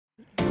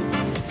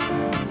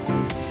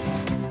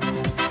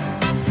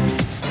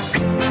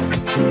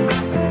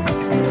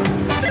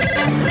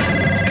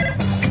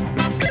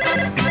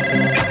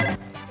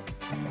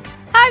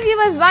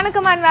viewers,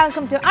 vanakkam and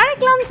welcome to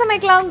Azhaikalam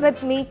Samaikalam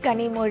with me,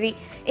 Kanimori.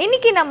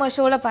 இன்னைக்கு நம்ம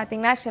ஷோல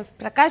பாத்தீங்கன்னா செஃப்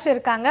பிரகாஷ்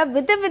இருக்காங்க.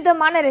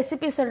 விதவிதமான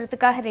ரெசிபி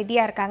சொல்றதுக்காக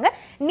ரெடியா இருக்காங்க.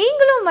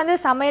 நீங்களும் வந்து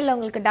சமையல்ல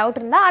உங்களுக்கு டவுட்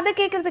இருந்தா அதை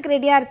கேட்கறதுக்கு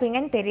ரெடியா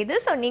இருப்பீங்கன்னு தெரியுது.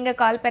 சோ நீங்க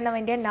கால் பண்ண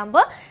வேண்டிய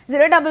நம்பர்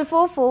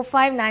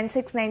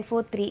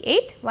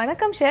 04445969438.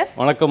 வணக்கம் ஷெஃப்.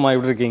 வணக்கம்,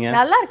 எப்படி இருக்கீங்க?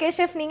 நல்லா இருக்கேன்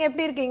ஷெஃப், நீங்க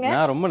எப்படி இருக்கீங்க?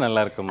 நான் ரொம்ப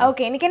நல்லா இருக்கேன்.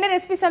 ஓகே, இன்னைக்கு என்ன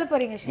ரெசிபி சொல்ல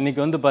போறீங்க ஷெஃப்?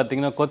 இன்னைக்கு வந்து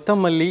பாத்தீங்கன்னா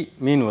கொத்தமல்லி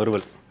மீன்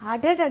வறுவல்.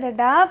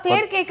 அடடடடா,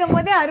 பேர் கேட்கும்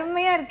போதே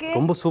அருமையா இருக்கு.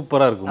 ரொம்ப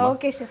சூப்பரா இருக்கும்.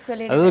 ஓகே ஷெஃப்,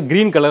 சொல்லுங்க. அது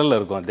கிரீன் கலர்ல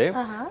இருக்கும். அது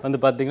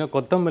வந்து பாத்தீங்கன்னா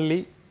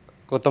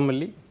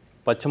கொத்தமல்லி,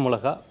 பச்சை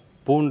மிளகாய்,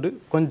 பூண்டு,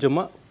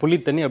 கொஞ்சமா புளி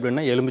தண்ணி,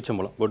 அப்படின்னா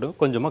எலுமிச்சம்பழம் போட்டு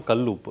கொஞ்சமா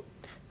கல் உப்பு,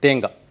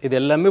 தேங்காய், இது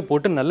எல்லாமே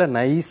போட்டு நல்லா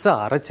நைஸா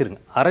அரைச்சிருங்க.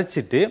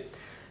 அரைச்சிட்டு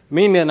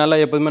மீன் நல்லா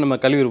எப்போதுமே நம்ம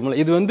கழுவி இருப்போம்.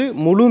 இது வந்து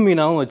முழு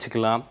மீனாவும்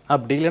வச்சுக்கலாம்,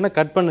 அப்படி இல்லைன்னா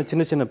கட் பண்ண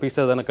சின்ன சின்ன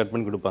பீஸா தானே கட்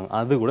பண்ணி கொடுப்பாங்க,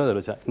 அது கூட அதில்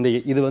வச்சா.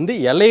 இது வந்து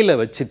இலையில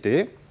வச்சுட்டு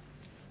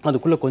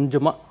அதுக்குள்ள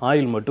கொஞ்சமா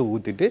ஆயில் மட்டும்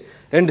ஊத்திட்டு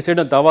ரெண்டு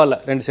சைடும் தவால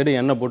ரெண்டு சைடும்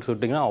எண்ணெய் போட்டு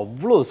சுட்டிங்கன்னா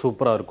அவ்வளோ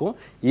சூப்பரா இருக்கும்.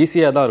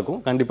 ஈஸியா தான் இருக்கும்.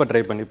 கண்டிப்பா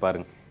ட்ரை பண்ணி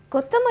பாருங்க.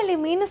 கொத்தமல்லி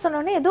மீன்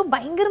சொன்னோனே ஏதோ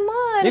பயங்கரமா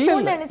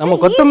இருக்கும்னு நினைச்சேன். நம்ம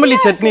கொத்தமல்லி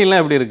சட்னி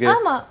எல்லாம் எப்படி இருக்கு,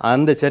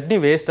 அந்த சட்னி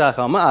வேஸ்ட்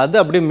ஆகாம அது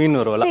அப்படியே மீன்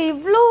வரலாம்.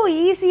 இவ்ளோ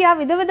ஈஸியா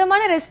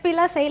விதவிதமான ரெசிபி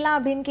எல்லாம் செய்யலாம்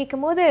அப்படின்னு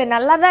கேட்கும்போது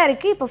நல்லா தான்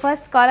இருக்கு. இப்போ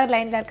ஃபர்ஸ்ட் காலர்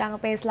லைன்ல இருக்காங்க,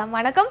 பேசலாம்.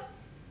 வணக்கம்.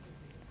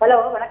 ஹலோ,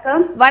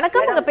 வணக்கம்.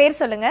 வணக்கம், உங்க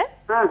பேர் சொல்லுங்க.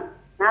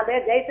 நான்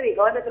பேர் ஜெயஸ்ரீ,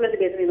 கோயம்புத்தூர்ல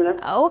இருந்து பேசுறேன்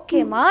மேடம்.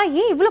 ஓகேமா,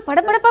 ஏன் இவ்ளோ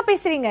படபடப்பா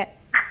பேசுறீங்க?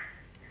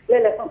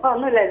 இல்ல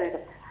ஒண்ணும் இல்ல.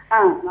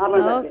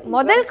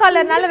 முதல்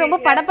காலர்னால ரொம்ப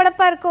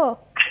படபடப்பா இருக்கோ?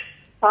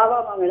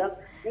 ஆமாமா மேடம்.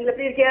 நீங்க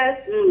எப்படி இருக்கீங்க?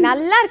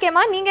 நல்லா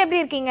இருக்கேமா, நீங்க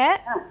எப்படி இருக்கீங்க?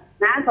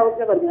 நான்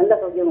சௌக்கியமா இருக்கேன், நல்ல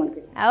சௌக்கியமா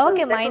இருக்கேன்.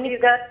 ஓகேமா,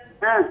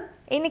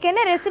 இன்னைக்கு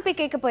என்ன ரெசிபி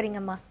கேட்க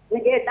போறீங்கம்மா?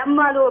 இன்னைக்கு தம்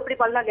ஆலு எப்படி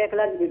பண்ணலாம்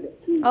கேட்கலாம்னு இருக்கு.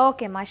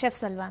 ஓகேமா,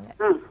 ஷெஃப் சொல்வாங்க.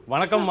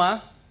 வணக்கம்மா.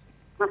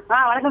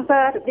 வணக்கம்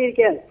சார், எப்படி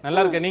இருக்கீங்க?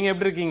 நல்லா இருக்கேன், நீங்க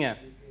எப்படி இருக்கீங்க?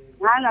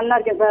 நான் நல்லா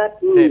இருக்கேன் சார்.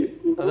 சரி,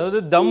 அதாவது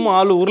தம்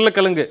ஆலு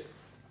உருளைக்கிழங்கு.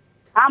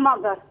 ஆமா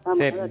சார்.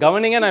 சரி,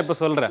 கவனிங்க, நான் இப்ப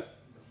சொல்றேன்.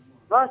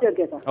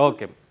 Okay sir.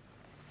 ஓகே,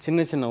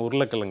 சின்ன சின்ன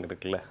உருளைக்கிழங்கு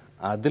இருக்குல்ல,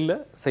 அதுல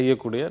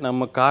செய்யக்கூடிய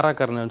நம்ம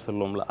காராக்கரணன்னு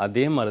சொல்லுவோம்ல,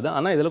 அதே மாதிரிதான்.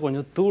 ஆனா இதுல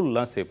கொஞ்சம்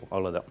தூள்லாம் சேர்ப்போம்,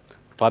 அவ்வளவுதான்.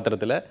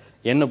 பாத்திரத்துல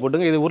எண்ணெய்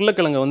போட்டுங்க. இது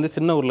உருளைக்கிழங்கு வந்து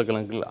சின்ன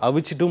உருளைக்கிழங்கு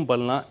அவிச்சிட்டும்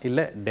பண்ணலாம், இல்ல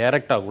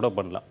டைரக்டா கூட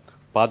பண்ணலாம்.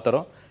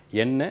 பாத்திரம்,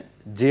 எண்ணெய்,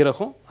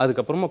 ஜீரகம்,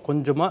 அதுக்கப்புறமா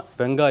கொஞ்சமா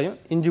வெங்காயம்,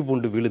 இஞ்சி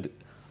பூண்டு விழுது,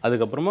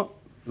 அதுக்கப்புறமா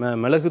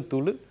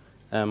மிளகுத்தூள்,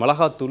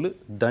 மிளகாத்தூள்,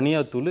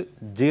 தனியாத்தூள்,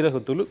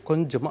 ஜீரகத்தூள்,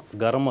 கொஞ்சமா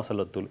கரம்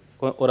மசாலா தூள்,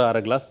 ஒரு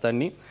அரை கிளாஸ்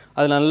தண்ணி.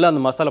 அது நல்லா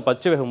அந்த மசாலா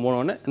பச்சை வேகம்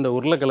போனோடனே இந்த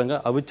உருளைக்கிழங்கு,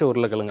 அவிச்ச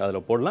உருளைக்கிழங்கு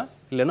அதில் போடலாம்,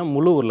 இல்லைன்னா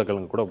முழு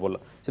உருளைக்கிழங்கு கூட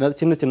போடலாம்.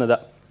 சின்ன சின்னதாக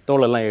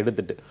தோலெல்லாம்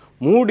எடுத்துட்டு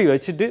மூடி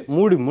வச்சுட்டு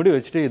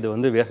இது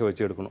வந்து வேக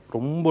வச்சு எடுக்கணும்.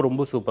 ரொம்ப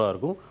ரொம்ப சூப்பராக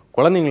இருக்கும்.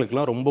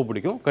 குழந்தைங்களுக்குலாம் ரொம்ப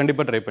பிடிக்கும்.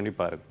 கண்டிப்பாக ட்ரை பண்ணி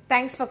பாருங்க.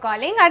 Thanks for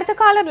calling. அடுத்த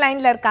காலர்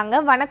லைன்ல இருக்காங்க.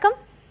 வணக்கம்.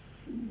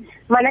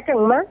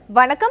 வணக்கம்மா.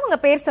 வணக்கம், உங்க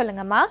பேர்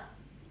சொல்லுங்கம்மா.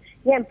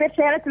 என் பேர்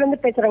சேலத்துல இருந்து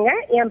பேசுறேங்க.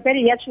 என் பேர்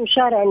எஸ்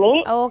உஷாராணி.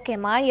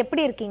 ஓகேம்மா,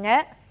 எப்படி இருக்கீங்க?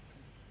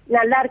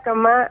 நல்லா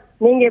இருக்கம்மா,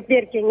 நீங்க எப்படி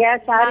இருக்கீங்க?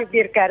 சார்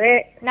எப்படி இருக்காரு?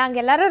 நாங்க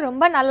எல்லாரும்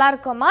ரொம்ப நல்லா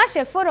இருக்கோம்மா.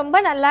 ஷெஃப்பும்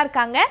ரொம்ப நல்லா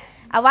இருக்காங்க.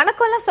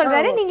 வணக்கம் எல்லாம்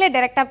சொல்றாரு, நீங்களே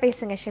டைரக்டா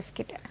பேசுங்க ஷெஃப்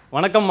கிட்ட.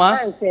 வணக்கம்மா.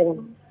 சரி,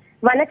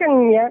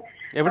 வணக்கங்க.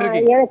 எப்படி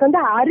இருக்கீங்க? எனக்கு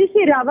வந்து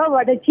அரிசி ரவை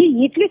உடைச்சி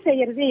இட்லி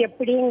செய்யறது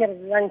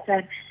எப்படிங்கிறது தாங்க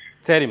சார்.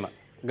 சரிம்மா,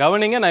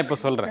 கவனிங்க, நான் இப்ப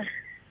சொல்றேன்.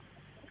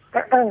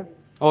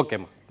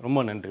 ஓகேம்மா, ரொம்ப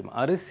நன்றிம்மா.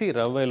 அரிசி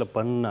ரவையில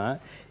பண்ண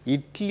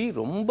இட்லி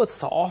ரொம்ப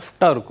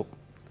சாஃப்டா இருக்கும்,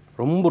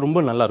 ரொம்ப ரொம்ப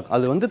நல்லா இருக்கும்.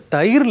 அது வந்து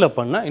தயிர்ல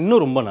பண்ணா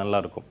இன்னும் ரொம்ப நல்லா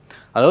இருக்கும்.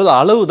 அதாவது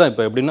அளவு தான்.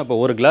 இப்போ எப்படின்னா, இப்போ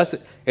ஒரு கிளாஸ்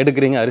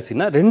எடுக்கிறீங்க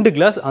அரிசினா 2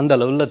 கிளாஸ் அந்த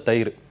அளவுல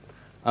தயிர்.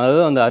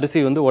 அதாவது அந்த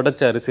அரிசி வந்து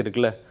உடைச்ச அரிசி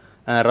இருக்குல்ல,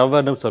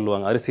 ரவைன்னு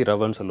சொல்லுவாங்க, அரிசி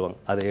ரவைன்னு சொல்லுவாங்க.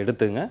 அதை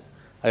எடுத்துங்க.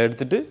 அதை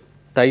எடுத்துட்டு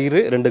தயிர்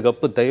 2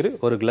 கப்பு தயிர்,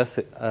 1 கிளாஸ்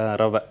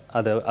ரவை,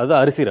 அது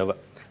அரிசி ரவை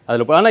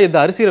அதில். ஆனால் இந்த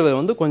அரிசி ரவை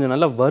வந்து கொஞ்சம்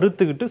நல்லா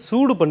வறுத்துக்கிட்டு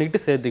சூடு பண்ணிக்கிட்டு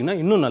சேர்த்திங்கன்னா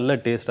இன்னும் நல்லா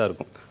டேஸ்ட்டாக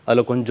இருக்கும்.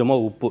 அதில்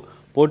கொஞ்சமாக உப்பு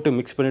போட்டு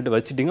மிக்ஸ் பண்ணிட்டு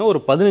வச்சுட்டிங்கன்னா ஒரு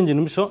 15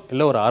 நிமிஷம்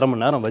இல்லை ஒரு அரை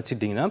மணி நேரம்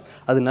வச்சுட்டிங்கன்னா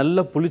அது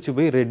நல்லா புளிச்சு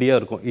போய் ரெடியாக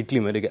இருக்கும் இட்லி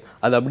மாதிரிக்க.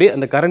 அது அப்படியே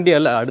அந்த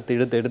கரண்டியால்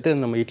எடுத்து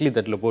நம்ம இட்லி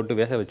தட்டில் போட்டு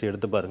வேக வச்சு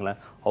எடுத்து பாருங்களேன்,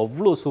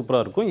 அவ்வளோ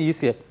சூப்பராக இருக்கும்.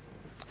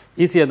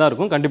 ஈஸியாக தான்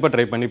இருக்கும். கண்டிப்பாக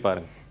ட்ரை பண்ணி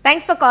பாருங்க.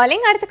 Thanks for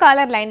calling. அடுத்த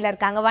காலர் லைன்ல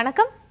இருக்காங்க.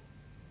 வணக்கம்.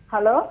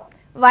 ஹலோ,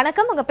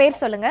 வணக்கம், உங்க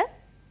பேர் சொல்லுங்க.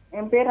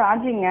 என் பேர்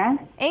ராஜிங்க.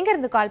 எங்க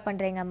இருந்து கால்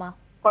பண்றீங்கம்மா?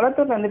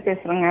 கொளத்தூர்ல இருந்து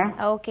பேசுறேங்க.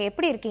 ஓகே,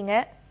 எப்படி இருக்கீங்க?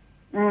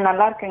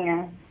 நல்லா இருக்கேங்க.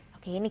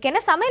 ஓகே, இன்னைக்கு என்ன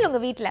சமையல் உங்க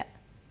வீட்ல?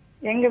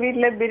 எங்க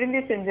வீட்ல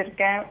பிரிஞ்சி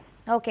செஞ்சிருக்கேன்.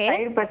 ஓகே,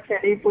 தயிர்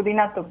பச்சடி,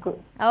 புதினா தொக்கு.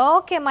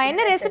 ஓகேம்மா,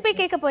 என்ன ரெசிபி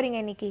கேட்க போறீங்க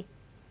இன்னைக்கு?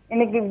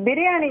 இன்னைக்கு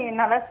பிரியாணி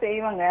நல்லா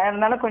செய்வாங்க,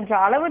 அதனால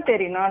கொஞ்சம் அளவு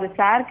தெரியணும், அது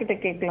சார் கிட்ட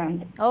கேட்கலாம்.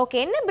 ஓகே,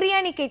 என்ன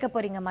பிரியாணி கேட்க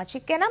போறீங்கம்மா?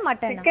 சிக்கனா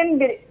மட்டனா?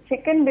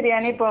 சிக்கன்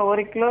பிரியாணி. இப்போ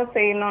 1 கிலோ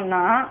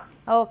செய்யணும்னா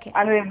ஓகே,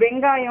 அது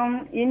வெங்காயம்,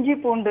 இஞ்சி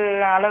பூண்டு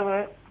அளவு,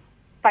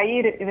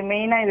 தயிர், இது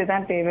மெயினா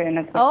இதுதான் தேவை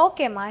எனக்கு.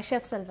 ஓகேம்மா,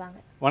 ஷெஃப் சொல்வாங்க.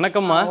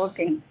 வணக்கம்மா.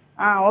 ஓகேங்க.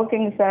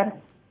 ஓகேங்க சார்.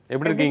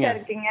 எப்படி இருக்கீங்க?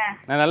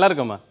 நான் நல்லா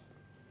இருக்கேம்மா.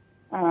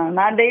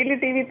 நான் டெய்லி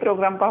டிவி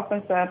ப்ரோக்ராம்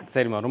பார்ப்பேன் சார்.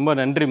 சரிம்மா, ரொம்ப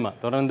நன்றிம்மா.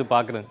 தொடர்ந்து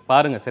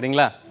பாருங்க,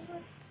 சரிங்களா?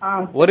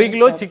 1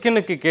 கிலோ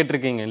சிக்கனுக்கு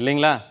கேட்டிருக்கீங்க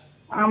இல்லைங்களா?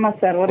 ஆமா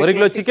சார். 1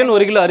 கிலோ சிக்கன்,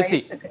 1 கிலோ அரிசி.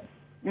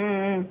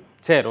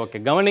 சரி, ஓகே,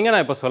 கவனிங்க,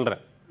 நான் இப்ப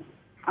சொல்றேன்.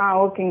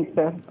 ஓகேங்க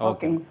சார்.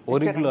 ஓகே.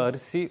 1 கிலோ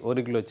அரிசி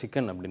 1 கிலோ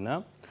சிக்கன் அப்படின்னா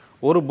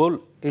ஒரு பவுல்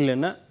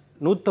இல்லைன்னா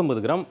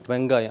 150 கிராம்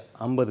வெங்காயம்,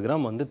 50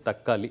 கிராம் வந்து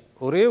தக்காளி,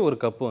 ஒரே ஒரு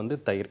கப்பு வந்து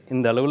தயிர்,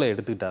 இந்த அளவில்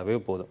எடுத்துக்கிட்டாவே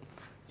போதும்.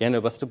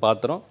 எண்ணெய் ஃபஸ்ட்டு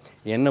பாத்திரம்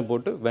எண்ணெய்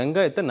போட்டு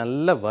வெங்காயத்தை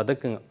நல்லா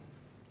வதக்குங்க.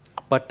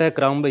 பட்டை,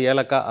 கிராம்பு,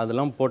 ஏலக்காய்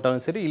அதெல்லாம்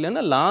போட்டாலும் சரி,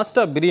 இல்லைன்னா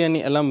லாஸ்ட்டாக பிரியாணி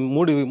எல்லாம்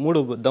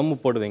மூடு தம்மு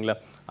போடுவீங்களா,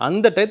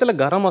 அந்த டயத்தில்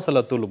கரம்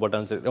மசாலா தூள்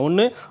போட்டாலும் சரி.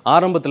 ஒன்று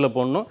ஆரம்பத்தில்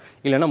போடணும்,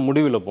 இல்லைன்னா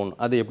முடிவில் போடணும்.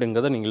 அது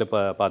எப்படிங்கிறத நீங்களே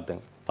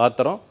பார்த்துங்க.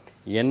 பாத்திரம்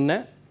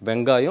எண்ணெய்,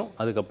 வெங்காயம்,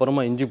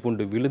 அதுக்கப்புறமா இஞ்சி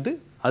பூண்டு விழுது,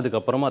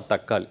 அதுக்கப்புறமா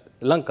தக்காளி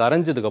எல்லாம்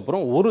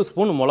கரைஞ்சதுக்கப்புறம் 1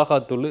 ஸ்பூன்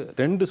மிளகாத்தூள்,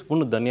 2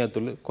 ஸ்பூன்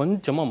தனியாத்தூள்,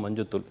 கொஞ்சமாக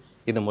மஞ்சத்தூள்,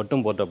 இதை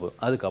மட்டும் போட்டால் போதும்.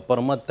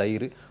 அதுக்கப்புறமா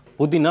தயிர்,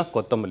 புதினா,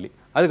 கொத்தமல்லி,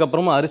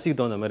 அதுக்கப்புறமா அரிசிக்கு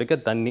தகுந்த மாதிரிக்க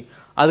தண்ணி,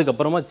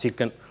 அதுக்கப்புறமா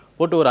சிக்கன்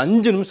போட்டு ஒரு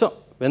 5 நிமிஷம்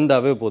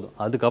வெந்தாவே போதும்.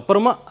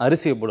 அதுக்கப்புறமா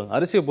அரிசியை போடுங்க.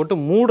 அரிசியை போட்டு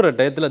மூடுற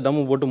டயத்தில்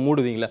தம்மு போட்டு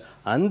மூடுவீங்களா,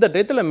 அந்த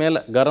டயத்தில் மேலே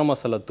கரம்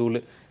மசாலா தூள்,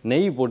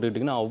 நெய்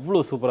போட்டுக்கிட்டிங்கன்னா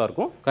அவ்வளோ சூப்பராக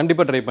இருக்கும்.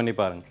 கண்டிப்பாக ட்ரை பண்ணி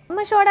பாருங்க.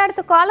 நம்ம ஷோட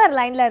அடுத்த காலர்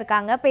லைன்ல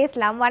இருக்காங்க,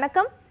 பேசலாம்.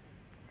 வணக்கம்.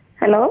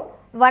 ஹலோ,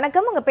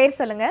 வணக்கம், உங்க பேர்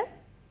சொல்லுங்க.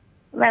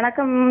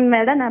 வணக்கம்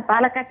மேடம். நான்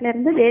பாலக்காட்டுல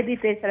இருந்து தேவி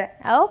பேசுறேன்.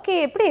 ஓகே,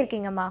 எப்படி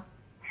இருக்கீங்கம்மா?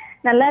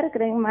 நல்லா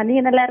இருக்கிறேங்கம்மா.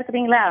 நீங்க நல்லா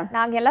இருக்கிறீங்களா?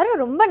 நாங்க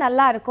எல்லாரும் ரொம்ப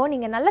நல்லா இருக்கோம்.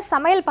 நீங்க நல்ல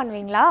சமையல்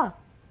பண்ணுவீங்களா?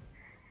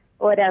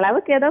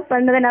 ஓரளவுக்கு ஏதோ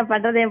பண்ணுவேன். நான்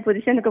பண்றது என்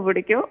புருஷனுக்கு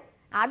பிடிக்கும்.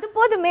 அது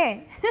போதுமே.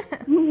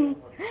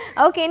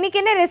 ஓகே, இன்னைக்கு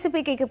என்ன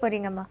ரெசிபி கேட்க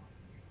போறீங்கம்மா?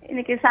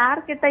 இன்னைக்கு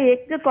சார் கிட்ட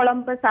எக்கு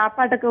குழம்பு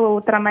சாப்பாட்டுக்கு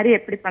ஊத்துற மாதிரி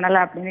எப்படி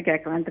பண்ணலாம் அப்படின்னு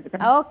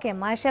கேட்கலாம்.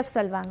 ஓகேம்மா, ஷெஃப்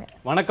சொல்வாங்க.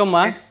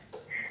 வணக்கம்மா.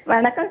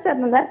 வணக்கம்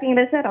சார். நல்லா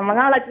இருக்கீங்களா சார்? ரொம்ப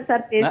நாள் ஆச்சு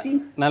சார் பேசி.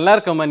 நல்லா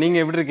இருக்கம்மா, நீங்க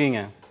எப்படி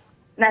இருக்கீங்க?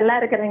 நல்லா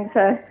இருக்கிறேங்க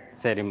சார்.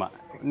 சரிம்மா,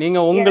 நீங்க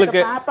உங்களுக்கு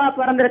பாப்பா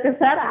பிறந்திருக்கு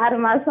சார். 6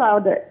 மாசம்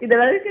ஆகுது. இது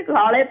வரைக்கும்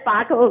காலையே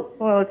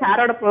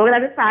சாரோட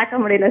ப்ரோக்ராமே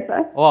பார்க்க முடியல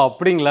சார். ஓ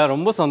அப்படிங்களா?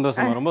 ரொம்ப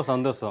சந்தோஷம், ரொம்ப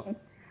சந்தோஷம்.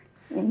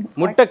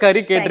 முட்டை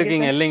கறி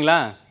கேட்டிருக்கீங்க இல்லைங்களா?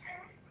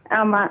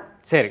 ஆமா.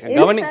 சரி,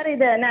 கவனி சார்.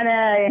 இது நான்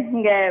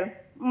இங்க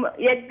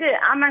எக்கு,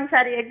 ஆமாங்க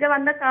சார், எக்கு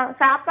வந்து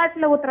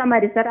சாப்பாட்டுல ஊத்துற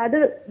மாதிரி சார். அது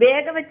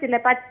வேக வச்சு இல்ல,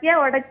 பச்சையா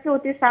உடைச்சு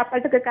ஊத்தி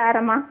சாப்பாட்டுக்கு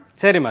காரமா?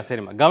 சரிம்மா,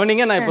 சரிம்மா,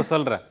 கவனிங்க, நான் இப்ப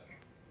சொல்றேன்.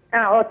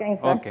 ஓகேங்க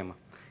சார். ஓகேம்மா.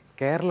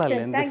 கேரளால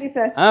தேங்க்யூ இருந்து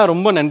சார்.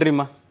 ரொம்ப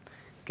நன்றிம்மா.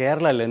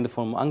 கேரளால இருந்து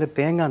ஃபோன், அங்க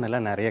தேங்காய்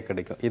எண்ணெய் நிறைய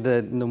கிடைக்கும்.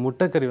 இந்த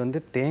முட்டைக்கறி வந்து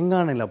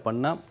தேங்காய் எண்ணெயில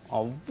பண்ணா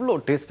அவ்வளோ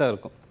டேஸ்டா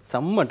இருக்கும்,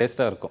 செம்ம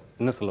டேஸ்டா இருக்கும்.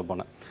 இன்னும் சொல்ல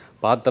போனா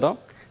பாத்திரம்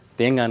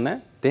தேங்காய் எண்ணெய்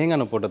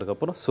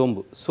போட்டதுக்கப்புறம்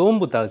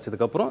சோம்பு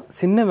தாளிச்சதுக்கப்புறம்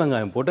சின்ன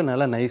வெங்காயம் போட்டு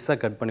நல்லா நைஸாக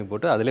கட் பண்ணி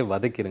போட்டு அதிலே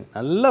வதக்கிடுங்க.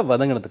 நல்லா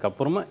வதங்கினதுக்கு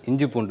அப்புறமா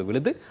இஞ்சி பூண்டு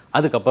விழுது,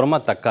 அதுக்கப்புறமா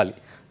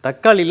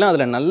தக்காளிலாம்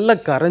அதில் நல்லா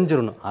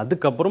கரைஞ்சிடணும்.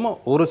 அதுக்கப்புறமா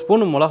 1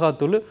 ஸ்பூன்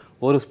மிளகாத்தூள்,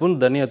 1 ஸ்பூன்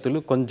தனியாத்தூள்,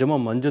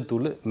 கொஞ்சமாக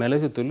மஞ்சத்தூள்,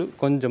 மிளகுத்தூள்,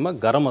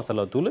 கொஞ்சமாக கரம்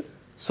மசாலா தூள்,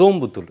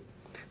 சோம்புத்தூள்.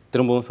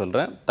 திரும்பவும்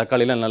சொல்கிறேன்,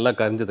 தக்காளிலாம் நல்லா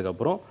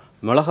கரைஞ்சதுக்கப்புறம்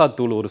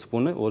மிளகாத்தூள் 1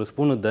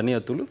 ஸ்பூனு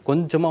தனியாத்தூள்,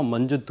 கொஞ்சமாக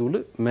மஞ்சத்தூள்,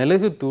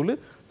 மிளகுத்தூள்,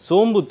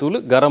 சோம்புத்தூள்,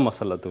 கரம்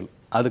மசாலா தூள்,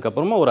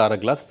 அதுக்கப்புறமா ஒரு 1/2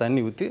 கிளாஸ்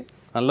தண்ணி ஊற்றி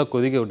நல்லா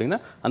கொதிக்க விட்டிங்கன்னா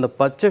அந்த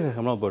பச்சை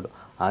வேகமாக போய்டும்.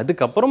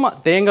 அதுக்கப்புறமா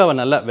தேங்காவை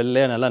நல்லா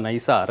வெள்ளையாக நல்லா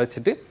நைஸாக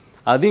அரைச்சிட்டு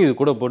அதையும் இது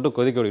கூட போட்டு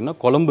கொதிக்க விட்டிங்கன்னா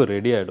குழம்பு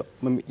ரெடி ஆகிடும்.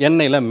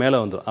 எண்ணெயெல்லாம் மேலே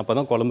வந்துடும், அப்போ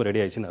தான் குழம்பு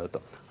ரெடி ஆயிடுச்சுன்னு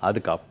அர்த்தம்.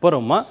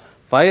 அதுக்கப்புறமா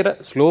ஃபயரை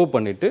ஸ்லோ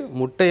பண்ணிவிட்டு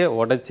முட்டையை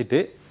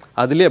உடைச்சிட்டு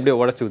அதுலேயே அப்படியே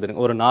உடச்சி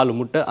ஊற்றுருங்க. ஒரு 4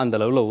 முட்டை அந்த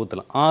அளவில்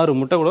ஊற்றலாம், 6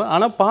 முட்டை கூட.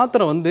 ஆனால்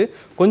பாத்திரம் வந்து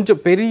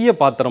கொஞ்சம் பெரிய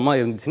பாத்திரமாக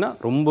இருந்துச்சுன்னா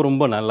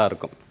ரொம்ப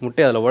நல்லாயிருக்கும்.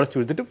 முட்டையை அதில் உடச்சி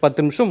ஊற்றிட்டு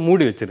 10 நிமிஷம்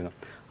மூடி வச்சுருங்க.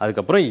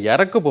 அதுக்கப்புறம்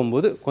இறக்க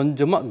போகும்போது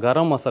கொஞ்சமாக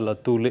கரம் மசாலா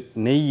தூள்,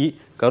 நெய்,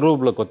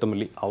 கருவேப்பிலை,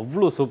 கொத்தமல்லி,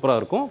 அவ்வளோ சூப்பராக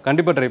இருக்கும்.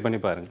 கண்டிப்பாக ட்ரை பண்ணி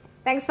பாருங்க.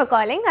 Thanks for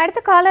calling.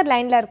 அடுத்த காலர்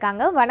லைன்ல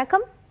இருக்காங்க.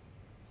 வணக்கம்.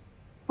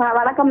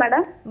 வணக்கம்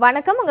மேடம்.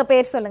 வணக்கம், உங்க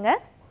பேர் சொல்லுங்க.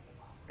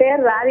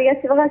 பேர் ராதிகா,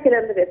 சிவகாசியில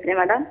இருந்து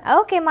பேசுறேன் மேடம்.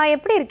 ஓகேம்மா,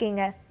 எப்படி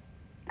இருக்கீங்க?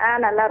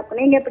 நல்லா இருக்கும்.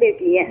 நீங்க எப்படி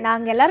இருக்கீங்க?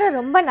 நாங்க எல்லாரும்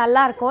ரொம்ப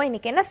நல்லா இருக்கோம்.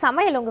 இன்னைக்கு என்ன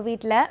சமையல் உங்க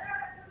வீட்ல?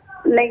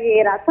 இன்னைக்கு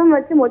ரசம்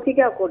வச்சு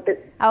மொச்சிக்காய் கூட்டு.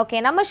 ஓகே,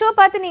 நம்ம ஷோ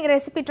பார்த்து நீங்க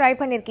ரெசிபி ட்ரை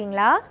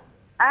பண்ணிருக்கீங்களா?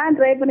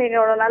 ட்ரை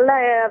பண்ணிருக்கேன். நல்ல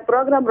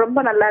ப்ரோக்ராம், ரொம்ப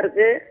நல்லா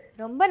இருக்கு.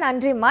 ரொம்ப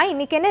நன்றிம்மா.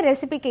 இன்னைக்கு என்ன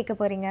ரெசிபி கேட்க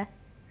போறீங்க?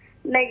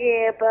 இன்னைக்கு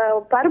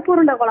பருப்பு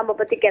உருண்டை குழம்பு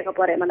பத்தி கேட்க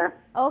போறேன் மேடம்.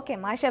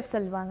 ஓகேம்மா, ஷெஃப்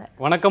சொல்லுவாங்க.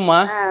 வணக்கம்மா.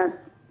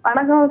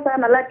 வணக்கம்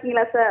சார். நல்லா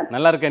இருக்கீங்களா சார்?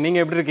 நல்லா இருக்கேன்,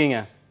 நீங்க எப்படி இருக்கீங்க?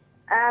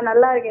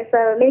 நல்லா இருக்கேன்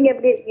சார். நீங்க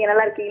எப்படி இருக்கீங்க?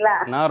 நல்லா இருக்கீங்களா?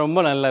 நான்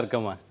ரொம்ப நல்லா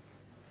இருக்கேம்மா.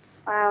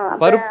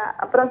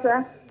 அப்புறம்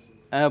சார்,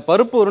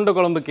 பருப்பு உருண்டை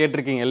குழம்பு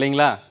கேட்டிருக்கீங்க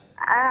இல்லைங்களா?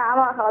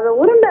 ஆமா. அது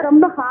உருண்டை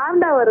ரொம்ப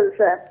ஹார்டா வருது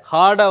சார்.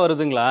 ஹார்டா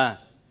வருதுங்களா?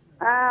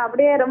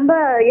 அப்படியே ரொம்ப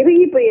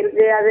இறுகி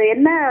போயிருக்கு. அது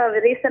என்ன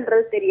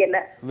ரீசன்றது தெரியல.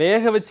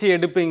 வேக வச்சு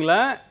எடுப்பீங்களா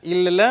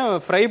இல்ல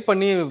ஃப்ரை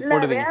பண்ணி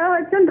போடுவீங்க? வேக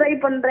வச்சும் ட்ரை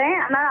பண்றேன்,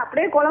 ஆனா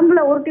அப்படியே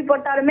குழம்புல உருட்டி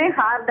போட்டாலுமே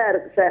ஹார்டா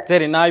இருக்கு சார்.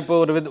 சரி, நான் இப்போ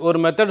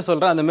ஒரு மெத்தட்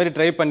சொல்றேன், அந்த மாதிரி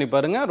ட்ரை பண்ணி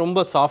பாருங்க.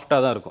 ரொம்ப சாஃப்டா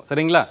தான் இருக்கும்.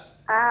 சரிங்களா?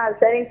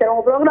 சரிங்க சார்.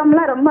 உங்க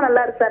ப்ரோக்ராம்லாம் ரொம்ப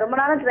நல்லா இருக்கு சார். ரொம்ப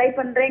நாளா ட்ரை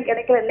பண்றேன்,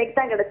 கிடைக்கல. இன்னைக்கு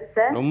தான் கிடைச்சு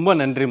சார். ரொம்ப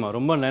நன்றிமா,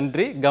 ரொம்ப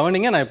நன்றி.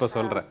 கவனிங்க, நான் இப்ப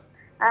சொல்றேன்.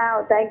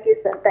 Thank you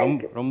sir.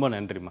 தேங்க்யூ. ரொம்ப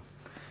நன்றிமா.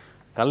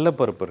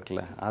 கடலைப்பருப்பு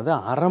இருக்குல்ல, அதை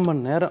 1/2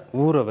 மணி நேரம்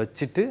ஊற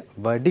வச்சுட்டு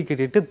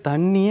வடிகட்டிட்டு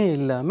தண்ணியே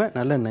இல்லாம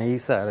நல்லா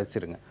நைஸா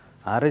அரைச்சிருங்க.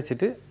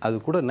 அரைச்சிட்டு அது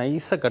கூட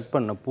நைஸா கட்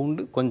பண்ண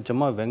பூண்டு,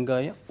 கொஞ்சமா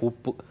வெங்காயம்,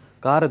 உப்பு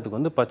காரத்துக்கு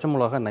வந்து பச்சை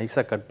மிளகா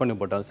நைஸாக கட் பண்ணி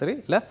போட்டாலும் சரி,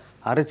 இல்லை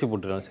அரைச்சி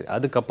போட்டுட்டாலும் சரி.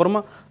 அதுக்கப்புறமா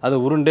அதை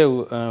உருண்டே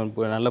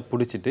நல்லா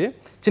பிடிச்சிட்டு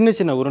சின்ன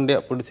சின்ன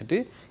உருண்டையாக பிடிச்சிட்டு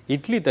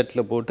இட்லி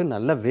தட்டில் போட்டு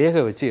நல்லா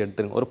வேக வச்சு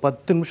எடுத்துருங்க. ஒரு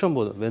 10 நிமிஷம்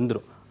போதும்,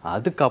 வெந்துடும்.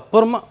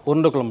 அதுக்கப்புறமா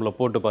உருண்டை குழம்புல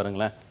போட்டு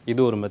பாருங்களேன்.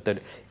 இது ஒரு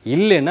மெத்தட்.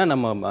 இல்லைன்னா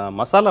நம்ம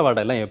மசாலா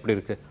வடை எல்லாம் எப்படி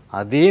இருக்கு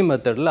அதே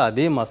மெத்தடில்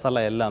அதே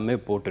மசாலா எல்லாமே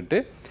போட்டுட்டு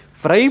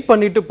ஃப்ரை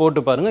பண்ணிட்டு போட்டு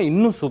பாருங்க,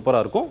 இன்னும்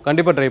சூப்பரா இருக்கும்.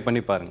 கண்டிப்பா ட்ரை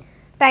பண்ணி பாருங்க.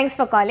 Thanks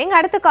for calling.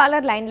 அடுத்த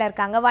காலர் லைன்ல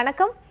இருக்காங்க.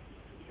 வணக்கம்.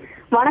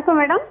 வணக்கம்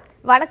மேடம்.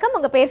 வணக்கம்,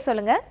 உங்க பேர்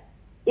சொல்லுங்க.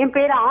 என்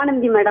பேர்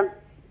ஆனந்தி மேடம்.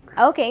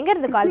 ஓகே, எங்க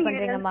இருந்து கால்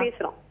பண்றீங்கம்மா?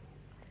 பேசுறோம்.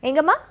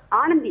 எங்கம்மா?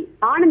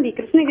 ஆனந்தி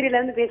கிருஷ்ணகிரில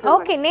இருந்து பேசுறோம்.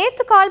 ஓகே,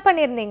 நேத்து கால்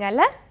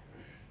பண்ணிருந்தீங்கல்ல?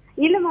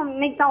 இல்ல மேம்,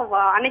 இன்னைக்கு தான்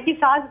அன்னைக்கு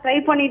சார்ஜ் ட்ரை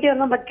பண்ணிட்டே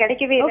இருந்தோம், பட்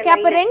கிடைக்கவே இல்ல. ஓகே,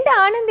 அப்ப 2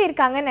 ஆனந்தி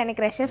இருக்காங்கன்னு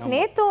நினைக்கிறேன் ஷெஃப்.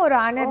 நேத்தும் ஒரு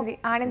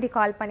ஆனந்தி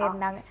கால்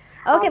பண்ணிருந்தாங்க.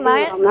 ஓகேமா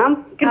மேம்,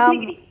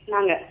 கிருஷ்ணகிரி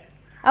நாங்க.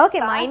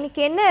 ஓகேமா,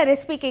 இன்னைக்கு என்ன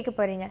ரெசிபி கேட்க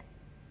போறீங்க?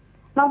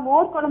 நான்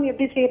மோர் குழம்பு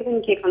எப்படி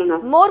செய்யறதுன்னு கேட்கணும்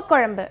மேம். மோர்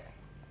குழம்பு?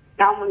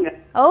 ஆமாங்க.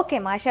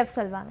 ஓகேமா, ஷெஃப்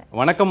சொல்வாங்க.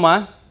 வணக்கம்மா.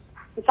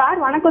 சார்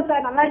வணக்கம்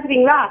சார், நல்லா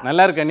இருக்கீங்களா?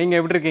 நல்லா இருக்கேன், நீங்க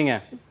எப்படி இருக்கீங்க?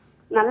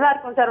 நல்லா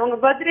இருக்கும் சார். உங்க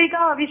பர்த்டேக்கா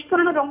விஷ்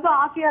பண்ணணும் ரொம்ப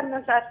ஆசையா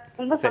இருந்தேன் சார்.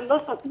 ரொம்ப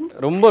சந்தோஷம்.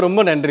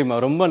 ரொம்ப நன்றிமா,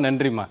 ரொம்ப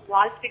நன்றிமா.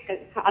 வாழ்த்துக்கள்.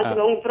 அது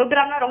உங்க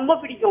ப்ரோக்ராம்னா ரொம்ப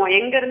பிடிக்கும்.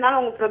 எங்க இருந்தாலும்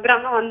உங்க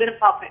ப்ரோக்ராம்னா வந்து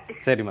பாப்பேன்.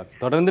 சரிம்மா,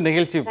 தொடர்ந்து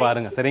நிகழ்ச்சி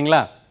பாருங்க.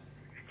 சரிங்களா?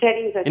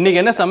 சரிங்க சார்.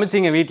 இன்னைக்கு என்ன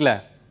சமைச்சீங்க வீட்ல?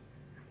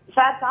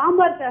 Sir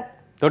sambar sir.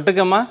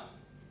 தொட்டுக்கம்மா?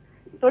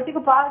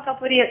 தொட்டுக்கு பாவக்காய்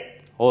பொரியல்.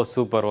 ஓ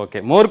சூப்பர். ஓகே,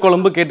 மோர்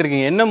குழம்பு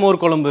கேட்டிருக்கீங்க. என்ன மோர்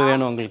குழம்பு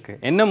வேணும் உங்களுக்கு?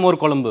 என்ன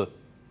மோர் குழம்பு?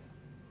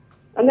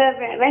 அந்த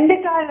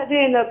வெண்டைக்காய் அது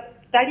இந்த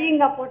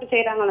தடியங்காய் போட்டு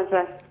செய்யறாங்களா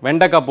சார்?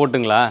 வெண்டைக்காய்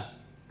போட்டுங்களா?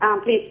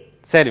 ப்ளீஸ்.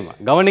 சரிம்மா,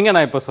 கவனிங்க,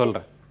 நான் இப்ப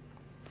சொல்றேன்.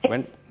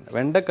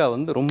 வெண்டைக்காய்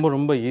வந்து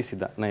ரொம்ப ஈஸி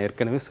தான். நான்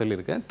ஏற்கனவே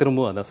சொல்லியிருக்கேன்,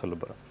 திரும்பவும் அதான் சொல்ல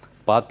போறேன்.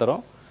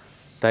 பாத்திரம்,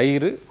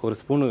 தயிர், ஒரு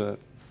ஸ்பூனு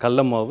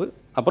கடல மாவு,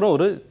 அப்புறம்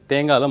ஒரு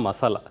தேங்காயில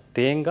மசாலா,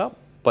 தேங்காய்,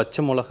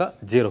 பச்சை மிளகா,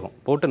 ஜீரகம்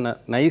போட்டு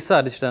நைஸா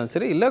அரைச்சிட்டாலும்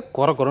சரி, இல்ல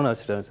குறைன்னு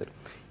அரைச்சிட்டாலும் சரி.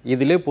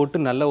 இதிலே போட்டு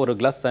நல்லா ஒரு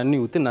கிளாஸ் தண்ணி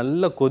ஊற்றி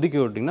நல்லா கொதிக்க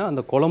விட்டிங்கன்னா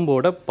அந்த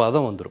குழம்போட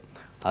பதம் வந்துடும்.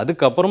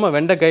 அதுக்கப்புறமா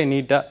வெண்டைக்காயை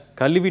நீட்டாக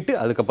கழுவிட்டு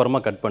அதுக்கப்புறமா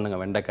கட் பண்ணுங்க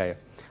வெண்டைக்காயை.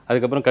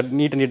 அதுக்கப்புறம்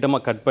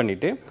நீட்டமாக கட்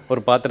பண்ணிவிட்டு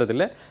ஒரு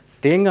பாத்திரத்தில்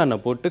தேங்காய்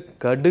எண்ணெய் போட்டு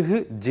கடுகு,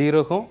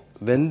 ஜீரகம்,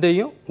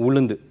 வெந்தயம்,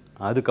 உளுந்து,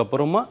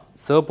 அதுக்கப்புறமா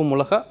சிவப்பு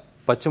மிளகா,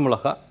 பச்சை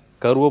மிளகா,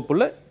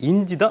 கருவேப்பிலை,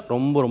 இஞ்சி தான்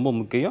ரொம்ப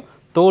முக்கியம்.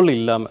 தோல்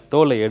இல்லாமல்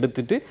தோலை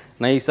எடுத்துட்டு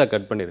நைஸாக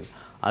கட் பண்ணிடுங்க.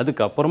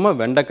 அதுக்கப்புறமா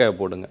வெண்டைக்காயை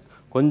போடுங்க.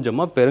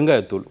 கொஞ்சமாக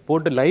பெருங்காயத்தூள்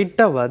போட்டு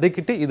லைட்டாக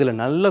வதக்கிட்டு இதில்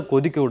நல்லா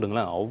கொதிக்க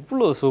விடுங்களேன்.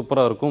 அவ்வளோ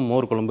சூப்பராக இருக்கும்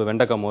மோர் குழம்பு,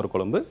 வெண்டைக்காய் மோர்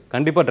குழம்பு.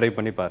 கண்டிப்பாக ட்ரை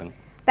பண்ணி பாருங்க.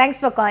 Thanks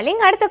for calling.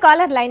 அடுத்த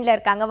காலர் லைன்ல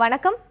இருக்காங்க.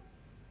 வணக்கம்.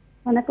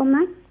 வணக்கம்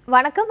மேம்.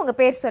 வணக்கம், உங்க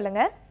பேர்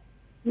சொல்லுங்க.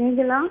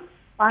 நீங்களா?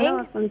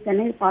 பாலவாக்கம்,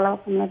 சென்னை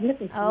பாலவாக்கம்ல இருந்து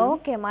பேசுறேன்.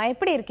 ஓகேம்மா,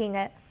 எப்படி இருக்கீங்க?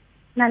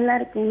 நல்லா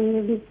இருக்கேன். நீங்க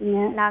எப்படி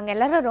இருக்கீங்க? நாங்க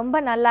எல்லாரும் ரொம்ப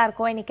நல்லா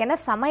இருக்கோம். இன்னைக்கு என்ன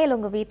சமையல்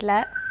உங்க வீட்ல?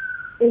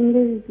 எங்க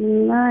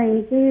இருக்கீங்களா?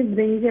 எனக்கு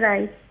பிரிஞ்சி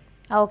ரைஸ்.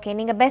 ஓகே,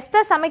 நீங்க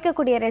பெஸ்டா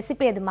சமைக்கக்கூடிய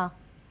ரெசிபி எதுமா?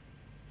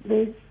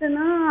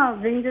 பெஸ்ட்னா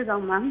பிரிஞ்சி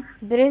தான் மேம்.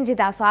 பிரிஞ்சி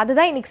தான். சோ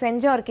அதுதான் இன்னைக்கு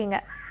செஞ்சோம் இருக்கீங்க.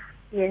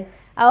 எஸ்.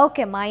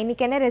 ஓகேம்மா,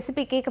 இன்னைக்கு என்ன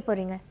ரெசிபி கேட்க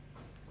போறீங்க?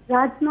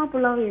 ராஜ்மா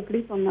புலாவ் எப்படி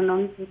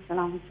பண்ணணும்னு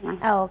கேட்கலாம்.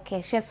 ஓகே,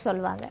 ஷெஃப்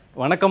சொல்வாங்க.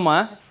 வணக்கம்மா.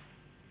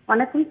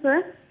 வணக்கம்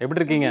சார். எப்படி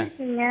இருக்கீங்க?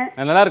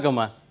 நல்லா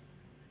இருக்கம்மா.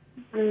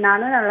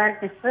 நானும் நல்லா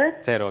இருக்கேன் சார்.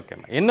 சரி,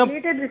 ஓகேம்மா. என்ன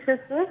related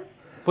dishes sir?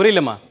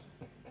 புரியலம்மா.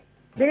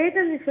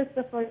 Related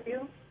dishes for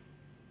you.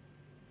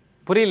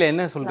 புரியல,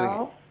 என்ன சொல்றீங்க?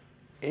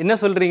 என்ன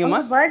சொல்றீங்கம்மா?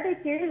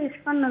 பர்த்டேக்கு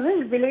விஷ் பண்ணது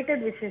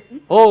ரிலேட்டட் விஷஸ்.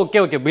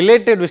 Okay,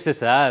 belated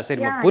விஷஸா?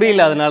 சரிம்மா,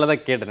 புரியல, அதனால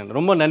தான் கேட்டேன்.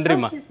 ரொம்ப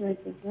நன்றிம்மா,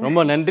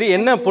 ரொம்ப நன்றி.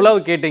 என்ன புலாவ்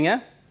கேட்டீங்க?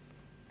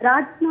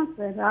 ராஜ்மா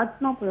சார்.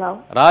 ராஜ்மா புலாவ்.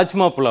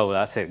 ராஜ்மா புலாவ்.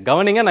 சரி,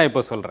 கவனிங்க, நான்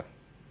இப்போ சொல்றேன்.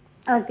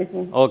 Okay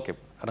sir. Okay,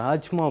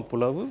 rajma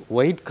pulao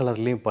white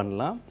கலர்லயும்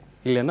பண்ணலாம்,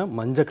 இல்லைன்னா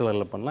மஞ்சள்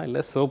கலர்ல பண்ணலாம்,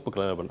 இல்லை சிவப்பு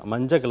கலர்ல பண்ணலாம்.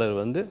 மஞ்சள்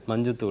கலர் வந்து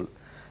மஞ்சத்தூள்,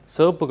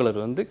 சிவப்பு கலர்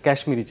வந்து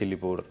காஷ்மீரி சில்லி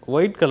பவுடர்,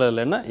 ஒயிட்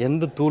கலர்லன்னா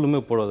எந்த தூளுமே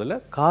போடுவதில்லை.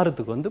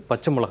 காரத்துக்கு வந்து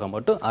பச்சை மிளகாய்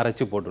மட்டும்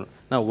அரைச்சி போடணும்.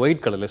 நான்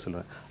ஒயிட் கலர்ல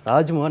சொல்லுவேன்.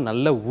 ராஜ்மாவை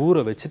நல்லா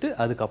ஊற வச்சுட்டு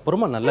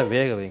அதுக்கப்புறமா நல்லா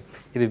வேக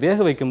வைங்க. இது வேக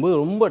வைக்கும்போது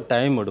ரொம்ப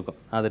டைம் எடுக்கும்.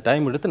 அந்த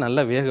டைம் எடுத்து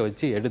நல்லா வேக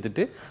வச்சு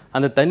எடுத்துட்டு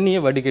அந்த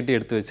தண்ணியை வடிகட்டி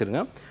எடுத்து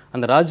வச்சிருங்க.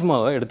 அந்த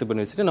ராஜ்மாவை எடுத்து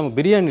பண்ணி வச்சுட்டு நம்ம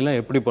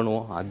பிரியாணிலாம் எப்படி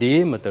பண்ணுவோம் அதே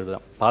மெத்தட்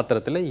தான்.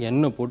 பாத்திரத்தில்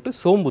எண்ணெய் போட்டு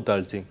சோம்பு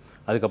தாளிச்சிங்க.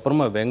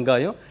 அதுக்கப்புறமா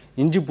வெங்காயம்,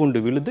 இஞ்சி பூண்டு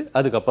விழுது,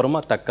 அதுக்கப்புறமா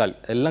தக்காளி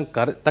எல்லாம்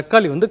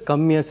தக்காளி வந்து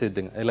கம்மியாக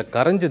சேர்த்துங்க. இதில்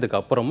கரைஞ்சதுக்கு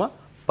அப்புறமா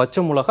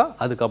பச்சை மிளகா,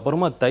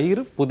 அதுக்கப்புறமா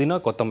தயிர், புதினா,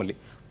 கொத்தமல்லி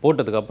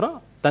போட்டதுக்கப்புறம்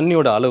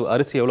தண்ணியோட அளவு,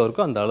 அரிசி எவ்வளோ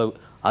இருக்கோ அந்த அளவு,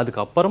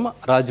 அதுக்கப்புறமா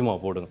ராஜ்மா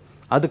போடுங்க.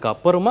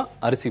 அதுக்கப்புறமா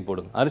அரிசி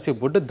போடுங்க. அரிசி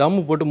போட்டு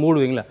தம்மு போட்டு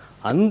மூடுவீங்களா,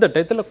 அந்த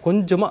டயத்தில்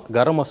கொஞ்சமாக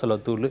கரம் மசாலா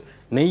தூள்,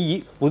 நெய்,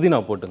 புதினா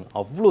போட்டுங்க.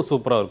 அவ்வளோ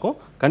சூப்பராக இருக்கும்.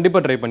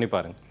 கண்டிப்பாக ட்ரை பண்ணி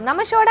பாருங்க.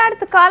 நம்ம ஷோட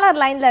அடுத்த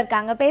காலர் லைன்ல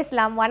இருக்காங்க,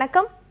 பேசலாம்.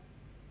 வணக்கம்.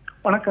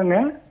 வணக்கங்க.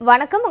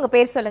 வணக்கம், உங்க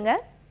பேர் சொல்லுங்க.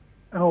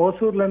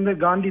 ஓசூர்ல இருந்து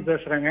காந்தி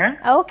பேசுறேங்க.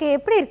 ஓகே,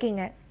 எப்படி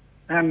இருக்கீங்க?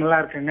 நல்லா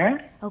இருக்கேங்க.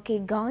 ஓகே,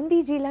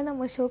 காந்திஜில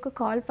நம்ம ஷோக்கு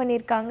கால்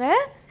பண்ணிருக்காங்க.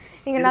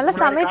 நீங்க நல்லா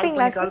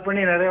சமைப்பீங்களா? கால்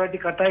பண்ணி நிறைய வாட்டி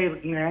கட்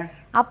ஆகிருக்குங்க.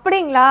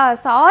 அப்படிங்களா?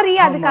 சாரி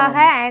அதுக்காக.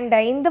 அண்ட்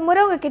இந்த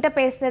முறை உங்ககிட்ட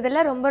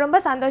பேசுனதுல ரொம்ப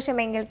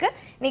சந்தோஷம் எங்களுக்கு.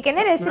 நீங்க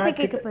என்ன ரெசிபி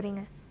கேட்க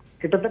போறீங்க?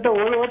 கிட்டத்தட்ட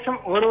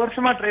ஒரு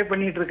வருஷமா ட்ரை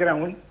பண்ணிட்டு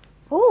இருக்கிறேன்.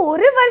 ஓ,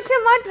 ஒரு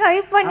வருஷமா ட்ரை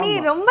பண்ணி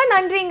ரொம்ப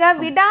நன்றிங்க.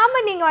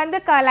 விடாம நீங்க வந்து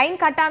லைன்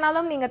கட்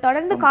ஆனாலும் நீங்க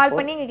தொடர்ந்து கால்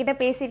பண்ணி எங்க கிட்ட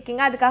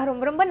பேசியிருக்கீங்க. அதுக்காக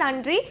ரொம்ப ரொம்ப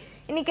நன்றி.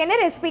 இன்னைக்கு என்ன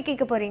ரெசிபி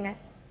கேட்க போறீங்க?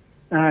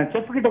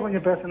 செஃப் கிட்ட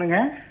கொஞ்சம் பேசணுங்க.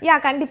 யா,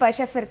 கண்டிப்பா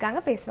ஷெஃப்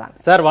இருக்காங்க, பேசுவாங்க.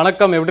 சார்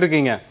வணக்கம், எப்படி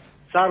இருக்கீங்க?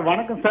 சார்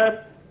வணக்கம் சார்,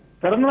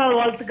 பிறந்தநாள்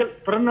வாழ்த்துக்கள்.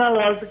 பிறந்தநாள்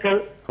வாழ்த்துக்கள்.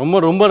 ரொம்ப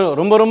ரொம்ப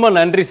ரொம்ப ரொம்ப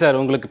நன்றி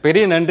சார், உங்களுக்கு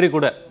பெரிய நன்றி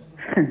கூட.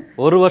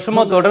 ஒரு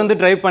வருஷமா தொடர்ந்து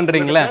ட்ரை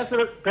பண்றீங்களா?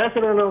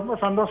 பேசுறதுல ரொம்ப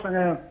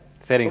சந்தோஷங்க.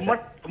 சரிங்க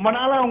சார். ரொம்ப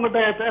நாளா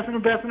உங்ககிட்ட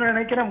பேசணும்னு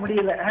நினைக்கிறேன்,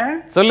 முடியல.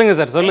 சொல்லுங்க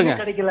சார், சொல்லுங்க.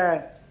 கிடைக்கல.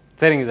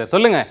 சரிங்க சார்,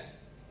 சொல்லுங்க.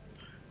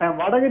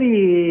 வடகரி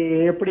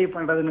எப்படி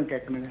பண்றதுன்னு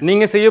கேட்கணுங்க.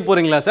 நீங்க செய்ய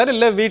போறீங்களா சார்,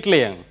 இல்ல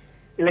வீட்லயா?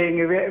 இல்ல,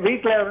 எங்க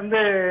வீட்டுல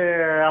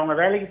அவங்க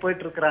வேலைக்கு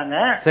போயிட்டு இருக்கிறாங்க.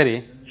 சரி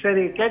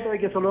சரி, கேட்டு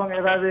வைக்க சொல்லுவாங்க.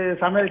 ஏதாவது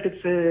சமையல்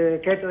டிப்ஸ்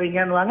கேட்டு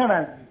வைங்கன்னு வாங்க.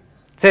 நான்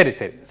சரி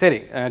சரி சரி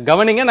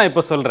கவனிங்க, நான்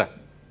இப்ப சொல்றேன்.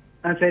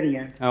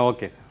 சரிங்க.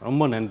 ஓகே சார்,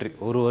 ரொம்ப நன்றி.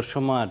 ஒரு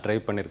வருஷமா ட்ரை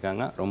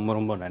பண்ணிருக்காங்க, ரொம்ப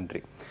ரொம்ப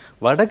நன்றி.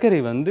 வடகரி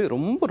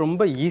ரொம்ப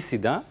ரொம்ப ஈஸி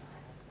தான்.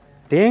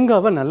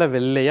 தேங்காவை நல்லா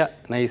வெள்ளையா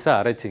நைஸா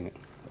அரைச்சிங்க.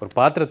 ஒரு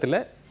பாத்திரத்துல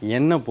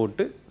எண்ணெய்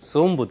போட்டு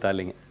சோம்பு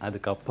தாளிங்க.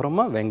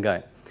 அதுக்கப்புறமா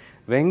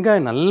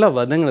வெங்காயம் நல்லா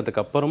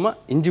வதங்கினதுக்கு அப்புறமா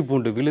இஞ்சி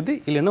பூண்டு விழுது,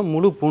 இல்லைன்னா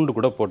முழு பூண்டு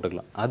கூட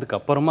போட்டுக்கலாம்.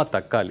 அதுக்கப்புறமா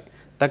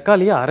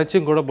தக்காளியை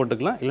அரைச்சும் கூட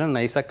போட்டுக்கலாம், இல்லைன்னா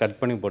நைஸாக கட்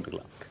பண்ணி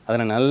போட்டுக்கலாம்.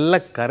 அதில் நல்லா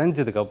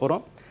கரைஞ்சதுக்கு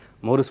அப்புறம்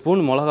 1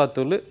 ஸ்பூன்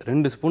மிளகாத்தூள்,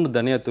 2 ஸ்பூன்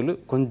தனியாத்தூள்,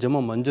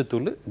 கொஞ்சமாக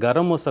மஞ்சத்தூள்,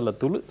 கரம் மசாலா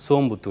தூள்,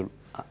 சோம்புத்தூள்,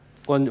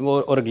 கொஞ்சம்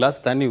ஒரு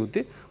கிளாஸ் தண்ணி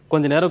ஊற்றி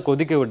கொஞ்ச நேரம்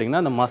கொதிக்க விட்டிங்கன்னா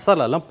அந்த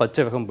மசாலாலாம்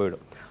பச்சை வேகம்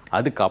போயிடும்.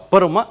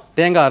 அதுக்கப்புறமா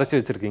தேங்காய் அரைச்சி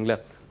வச்சுருக்கீங்களா,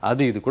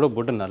 அது இது கூட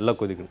போட்டு நல்லா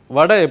கொதிக்கணும்.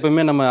 வடை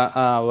எப்பவுமே நம்ம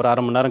ஒரு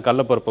அரை மணி நேரம்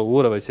கடலைப்பருப்பை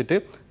ஊற வச்சுட்டு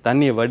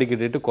தண்ணியை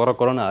வடிக்கிட்டு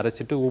குறைன்னு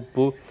அரைச்சிட்டு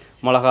உப்பு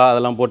மிளகா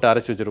அதெல்லாம் போட்டு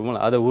அரைச்சி வச்சிருப்போம்.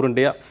 அதை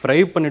உருண்டையாக ஃப்ரை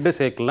பண்ணிட்டு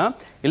சேர்க்கலாம்,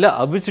 இல்லை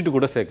அவிச்சிட்டு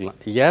கூட சேர்க்கலாம்.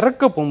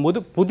 இறக்க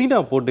போகும்போது புதினா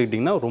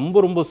போட்டுக்கிட்டிங்கன்னா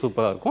ரொம்ப ரொம்ப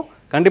சூப்பராக இருக்கும்.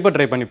 கண்டிப்பாக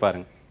ட்ரை பண்ணி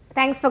பாருங்க.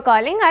 Thanks for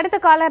calling. அடுத்த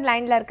காலர்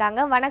லைன்ல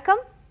இருக்காங்க.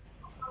 வணக்கம்.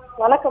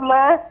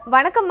 வணக்கம்மா.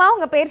 வணக்கம்மா,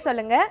 உங்க பேர்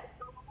சொல்லுங்க.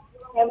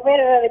 என்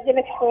பேர்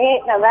விஜயலட்சுமி,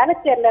 நான்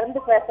வேளச்சேரியில இருந்து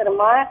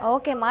பேசுறேம்மா.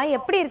 ஓகேம்மா,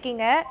 எப்படி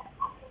இருக்கீங்க?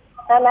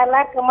 நான் நல்லா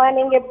இருக்கேம்மா,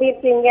 நீங்க எப்படி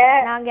இருக்கீங்க?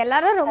 நாங்க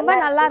எல்லாரும் ரொம்ப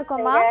நல்லா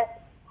இருக்கோம்மா.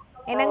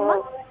 என்னங்கம்மா?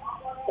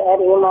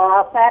 சரிம்மா,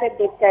 சார்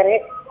எப்படி இருக்காரு?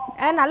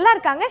 நல்லா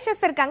இருக்காங்க,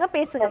 ஷெஃப் இருக்காங்க,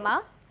 பேசுங்கம்மா.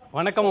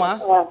 வணக்கம்மா.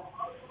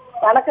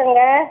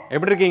 வணக்கங்க.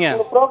 எப்படி இருக்கீங்க?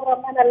 உங்க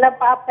ப்ரோகிராம் நல்லா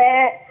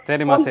பாப்பேன்.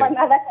 சரிம்மா, சரி.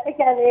 பண்ணாதான்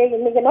கிடைக்காது,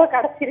 இன்னைக்கு என்ன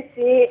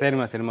கிடைச்சிருச்சு.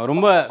 சரிம்மா சரிம்மா,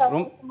 ரொம்ப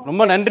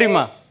ரொம்ப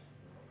நன்றிம்மா.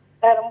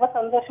 ரொம்ப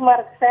சந்தோஷமா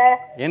இருக்கு சார்.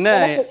 என்ன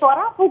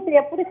சொரா புட்டு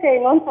எப்படி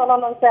செய்யணும்னு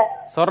சொல்லணும் சார்.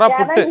 சொரா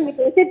புட்டு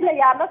இன்னைக்கு விசிட்ல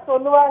யாரும்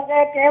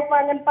சொல்லுவாங்க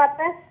கேட்பாங்கன்னு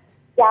பார்த்தேன்,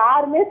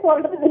 யாருமே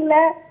சொல்றது இல்ல.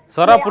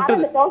 சொரா புட்டு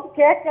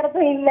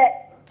கேட்கறதும் இல்ல.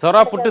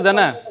 சொரா புட்டு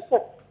தானே?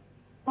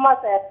 ஆமா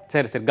சார்.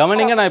 சரி சரி,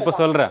 கவனிங்க, நான் இப்ப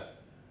சொல்றேன்.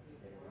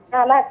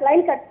 நான்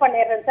லைன் கட்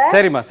பண்ணிடுறேன் சார்.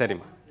 சரிம்மா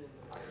சரிம்மா.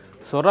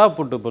 சொரா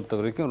புட்டு பொறுத்த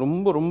வரைக்கும்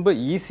ரொம்ப ரொம்ப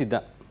ஈஸி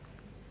தான்.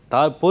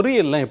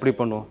 பொரியல்லாம் எப்படி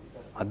பண்ணுவோம்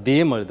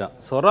அதே மாதிரி தான்.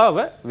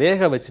 சொராவை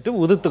வேக வச்சுட்டு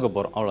உதுத்துக்க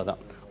போறோம்,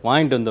 அவ்வளவுதான்.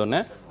 வாங்கிட்டு வந்தோடனே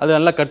அது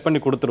நல்லா கட் பண்ணி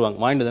கொடுத்துருவாங்க.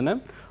 வாங்கிட்டு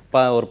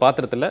வந்தோடனே ஒரு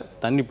பாத்திரத்துல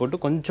தண்ணி போட்டு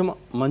கொஞ்சமா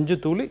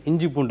மஞ்சத்தூள்,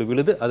 இஞ்சி பூண்டு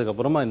விழுது,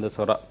 அதுக்கப்புறமா இந்த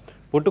சொரா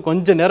போட்டு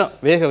கொஞ்ச நேரம்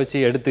வேக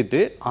வச்சு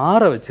எடுத்துட்டு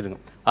ஆற வச்சிருங்க.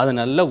 அதை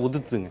நல்லா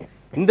உதுத்துங்க.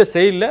 இந்த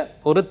சைடில்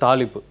ஒரு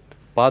தாளிப்பு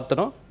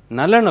பாத்திரம்,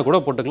 நல்லெண்ணெய் கூட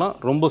போட்டுக்கலாம்,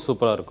 ரொம்ப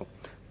சூப்பரா இருக்கும்.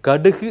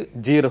 கடுகு,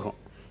 ஜீரகம்,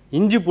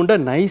 இஞ்சி பூண்டை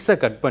நைஸா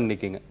கட்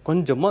பண்ணிக்கங்க.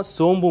 கொஞ்சமா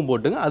சோம்பும்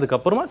போட்டுங்க.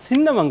 அதுக்கப்புறமா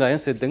சின்ன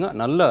வெங்காயம் சேர்த்துங்க,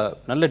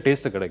 நல்ல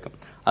டேஸ்ட் கிடைக்கும்.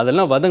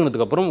 அதெல்லாம்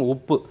வதங்கினதுக்கு அப்புறம்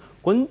உப்பு,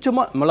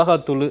 கொஞ்சமா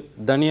மிளகாத்தூள்,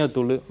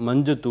 தனியாத்தூள்,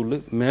 மஞ்சத்தூள்,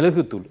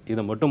 மிளகுத்தூள்,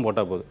 இதை மட்டும்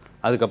போட்டா போதும்.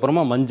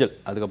 அதுக்கப்புறமா மஞ்சள்,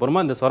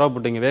 அதுக்கப்புறமா இந்த சொரா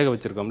புட்டிங்க வேக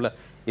வச்சிருக்கோம்ல,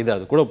 இது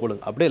அது கூட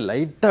போடுங்க. அப்படியே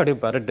லைட்டா அப்படியே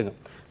பரட்டுங்க.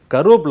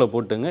 கருவேப்பிலை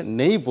போட்டுங்க,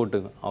 நெய்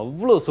போட்டுங்க,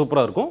 அவ்வளவு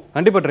சூப்பரா இருக்கும்.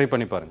 கண்டிப்பா ட்ரை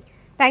பண்ணி பாருங்க.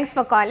 Thanks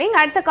for calling.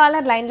 அடுத்த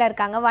காலர் லைன்ல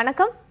இருக்காங்க.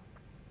 வணக்கம்.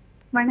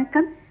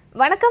 வணக்கம்.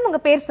 வணக்கம்,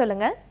 உங்க பேர்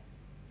சொல்லுங்க.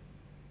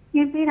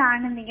 என் பேர்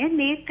ஆனந்திங்க.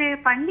 நேற்று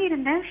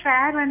பண்ணியிருந்தேன்.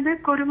 சார்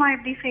குருமா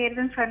எப்படி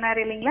செய்யறதுன்னு சொன்னாரு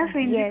இல்லைங்களா,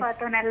 செஞ்சு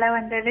பார்த்தோம், நல்லா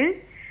வந்தது.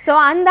 சோ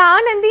அந்த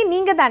ஆனந்தி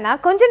நீங்க தானா?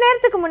 கொஞ்ச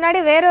நேரத்துக்கு முன்னாடி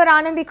வேற ஒரு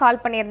ஆனந்தி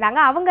கால் பண்ணியிருந்தாங்க,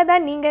 அவங்க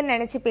தான் நீங்க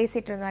நினைச்சு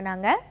பேசிட்டு இருந்தோம்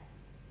நாங்க.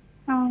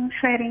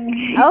 சரிங்க.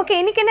 ஓகே,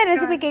 இன்னைக்கு என்ன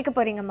ரெசிபி கேட்க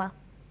போறீங்கம்மா?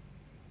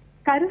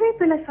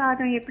 கருவேப்பிலை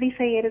சாதம் எப்படி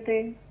செய்யறது?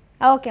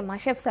 ஓகேம்மா,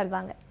 ஷெஃப்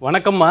சொல்வாங்க.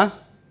 வணக்கம்மா.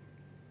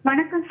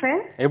 வணக்கம்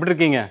சார், எப்படி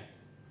இருக்கீங்க?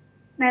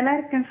 நல்லா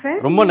இருக்கேன் சார்.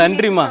 ரொம்ப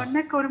நன்றிமா.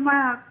 சொன்ன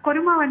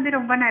குருமா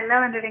ரொம்ப நல்லா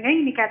வந்ததுங்க.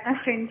 இன்னைக்கு அதான்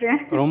செஞ்சேன்.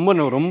 ரொம்ப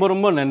ரொம்ப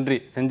ரொம்ப நன்றி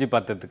செஞ்சு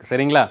பார்த்ததுக்கு.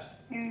 சரிங்களா,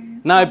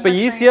 நான் இப்ப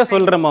ஈஸியா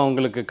சொல்றேம்மா.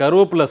 உங்களுக்கு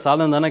கருவேப்பிலை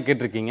சாதம் தானே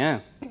கேட்டிருக்கீங்க?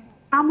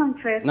 ஆமாங்க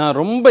சார். நான்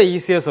ரொம்ப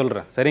ஈஸியா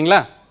சொல்றேன், சரிங்களா?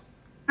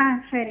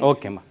 சரி,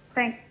 ஓகேம்மா.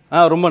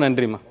 ரொம்ப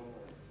நன்றிம்மா.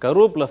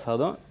 கருவேப்பிலை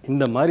சாதம்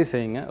இந்த மாதிரி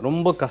செய்யுங்க.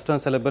 ரொம்ப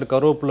கஷ்டம். சில பேர்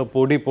கருவேப்பிலை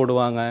பொடி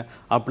போடுவாங்க,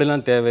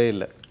 அப்படிலாம்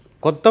தேவையில்லை.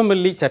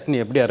 கொத்தமல்லி சட்னி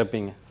எப்படி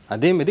அரைப்பீங்க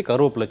அதே மாதிரி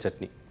கருவேப்பிலை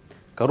சட்னி.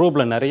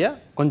 கருவேப்பிலை நிறைய,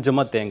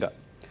 கொஞ்சமா தேங்காய்,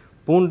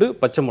 பூண்டு,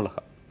 பச்சை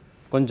மிளகாய்,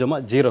 கொஞ்சமா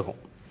ஜீரகம்,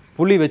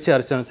 புளி வச்சு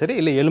அரைச்சாலும் சரி,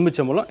 இல்லை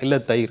எலுமிச்சம்பழம், இல்லை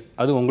தயிர்,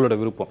 அது உங்களோட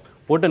விருப்பம்.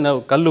 போட்டு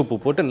கல் உப்பு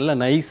போட்டு நல்லா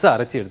நைஸா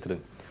அரைச்சி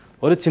எடுத்துடுங்க.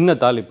 ஒரு சின்ன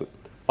தாளிப்பு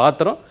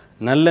பாத்திரம்,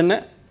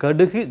 நல்லெண்ணெய்,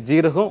 கடுகு,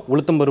 ஜீரகம்,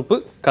 உளுத்தம்பருப்பு,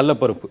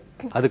 கடலைப்பருப்பு,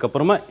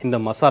 அதுக்கப்புறமா இந்த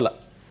மசாலா,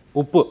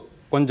 உப்பு,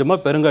 கொஞ்சமா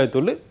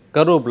பெருங்காயத்தூள்,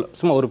 கருவேப்பிலை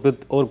சும்மா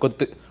ஒரு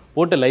கொத்து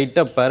போட்டு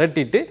லைட்டா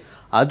பரட்டிட்டு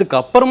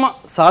அதுக்கப்புறமா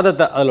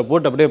சாதத்தை அதில்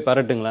போட்டு அப்படியே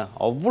பரட்டுங்களேன்,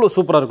 அவ்வளோ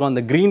சூப்பராக இருக்கும்.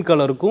 அந்த கிரீன்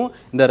கலருக்கும்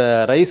இந்த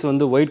ரைஸ்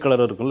வந்து ஒயிட்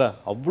கலர் இருக்கும்ல,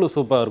 அவ்வளோ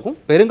சூப்பராக இருக்கும்.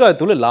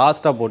 பெருங்காயத்தூள்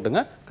லாஸ்ட்டாக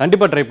போட்டுங்க,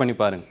 கண்டிப்பாக ட்ரை பண்ணி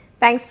பாருங்க.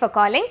 Thanks for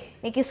calling.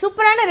 இன்னைக்கு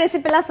சூப்பரான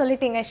ரெசிபிலாம்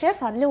சொல்லிட்டீங்க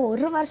ஷெஃப். அதுல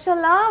ஒரு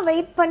வருஷம்லாம்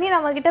வெயிட் பண்ணி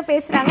நம்ம கிட்ட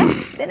பேசுறாங்க.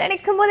 இதை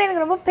நினைக்கும் போது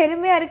எனக்கு ரொம்ப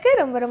பெருமையா இருக்கு.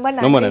 ரொம்ப ரொம்ப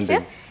நன்றி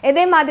ஷெஃப்.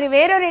 இதே மாதிரி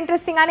வேற ஒரு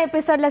இன்ட்ரெஸ்டிங்கான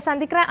எபிசோட்ல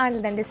சந்திக்கிறேன்.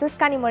 And then this is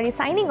Kanimozhi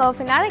signing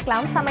off.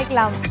 நாளைக்கலாம்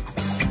சமைக்கலாம்.